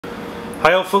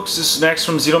Hi all folks, this is Max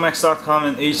from ZeroMax.com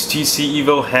and HTC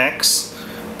Evo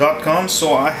Hacks.com.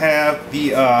 So I have the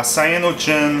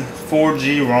Cyanogen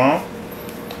 4G ROM.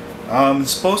 It's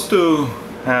supposed to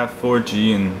have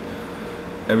 4G and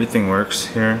everything works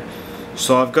here.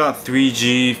 So I've got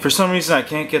 3G. For some reason I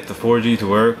can't get the 4G to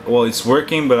work. Well, it's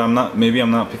working, but maybe I'm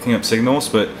not picking up signals,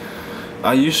 but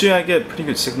usually I get pretty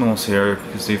good signals here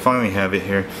because they finally have it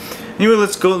here. Anyway,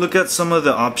 let's go look at some of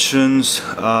the options.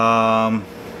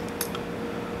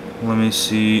 Let me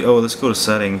see. Oh, let's go to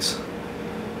settings.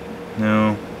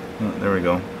 No, oh, there we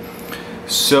go.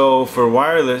 So for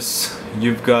wireless,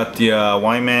 you've got the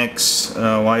WiMax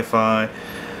Wi-Fi.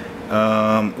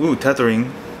 Tethering,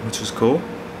 which is cool.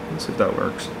 Let's see if that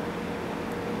works.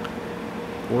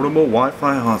 Portable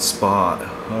Wi-Fi hotspot.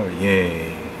 Oh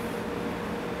yay!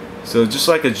 So just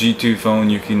like a G2 phone,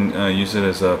 you can use it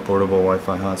as a portable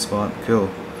Wi-Fi hotspot. Cool.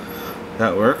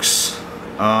 That works.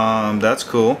 That's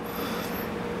cool.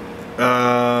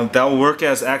 That will work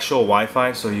as actual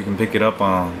Wi-Fi, so you can pick it up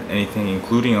on anything,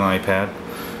 including an iPad.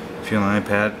 If you're on an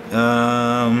iPad.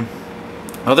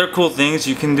 Other cool things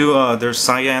you can do. There's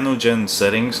Cyanogen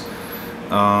settings.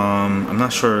 I'm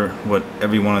not sure what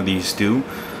every one of these do,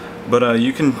 but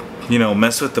you can,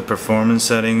 mess with the performance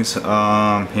settings.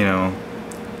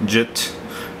 JIT,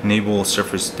 enable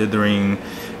surface dithering.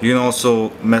 You can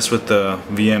also mess with the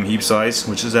VM heap size,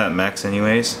 which is at max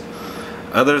anyways.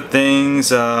 Other things,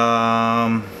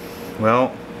 let's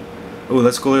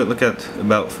go look at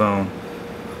about phone.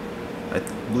 I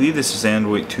believe this is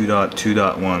Android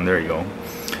 2.2.1. There you go.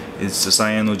 It's the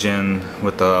Cyanogen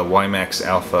with the WiMax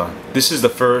Alpha. This is the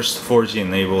first 4G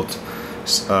enabled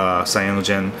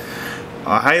Cyanogen.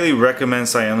 I highly recommend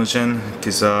Cyanogen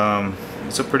because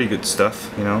it's a pretty good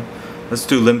stuff. Let's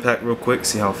do Limpack real quick,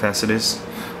 see how fast it is.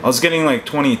 I was getting like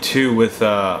 22 with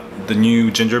the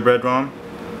new Gingerbread ROM.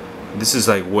 This is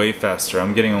like way faster.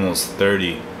 I'm getting almost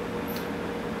 30.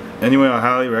 Anyway, I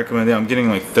highly recommend it. I'm getting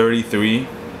like 33.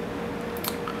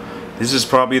 This is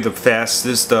probably the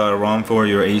fastest ROM for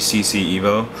your HTC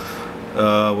Evo.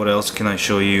 What else can I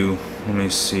show you? Let me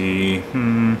see.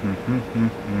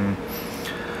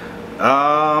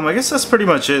 I guess that's pretty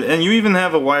much it. And you even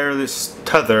have a wireless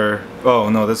tether. Oh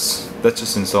no, that's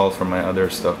just installed for my other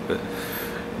stuff. But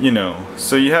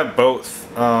so you have both.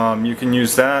 You can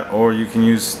use that, or you can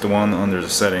use the one under the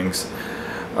settings.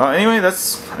 Anyway, I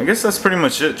guess that's pretty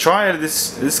much it. Try it.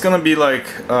 This is gonna be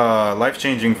like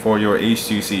life-changing for your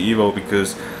HTC Evo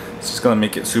because it's just gonna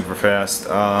make it super fast.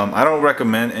 I don't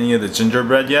recommend any of the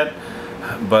Gingerbread yet,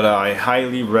 but I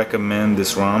highly recommend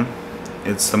this ROM.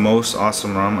 It's the most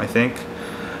awesome ROM, I think.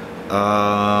 We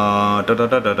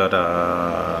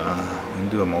can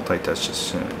do a multi-touch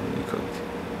just really quick.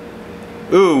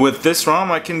 Ooh, with this ROM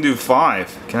I can do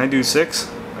 5. Can I do 6?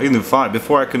 I can do 5.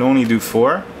 Before I could only do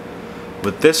 4.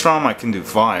 With this ROM I can do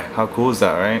 5. How cool is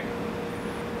that, right?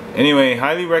 Anyway,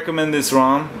 highly recommend this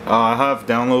ROM. I have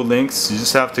download links. You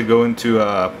just have to go into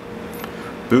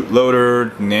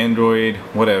bootloader, an Android,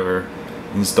 whatever.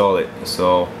 Install it.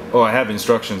 So, I have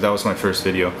instructions. That was my first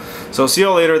video. So see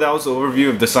y'all later. That was the overview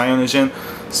of the Cyanogen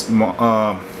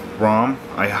ROM.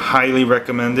 I highly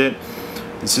recommend it.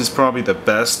 This is probably the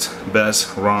best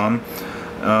ROM.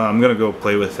 I'm gonna go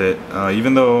play with it.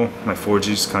 Even though my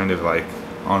 4G is kind of like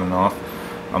on and off,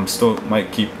 I'm still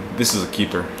might keep. This is a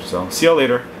keeper. So see y'all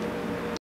later.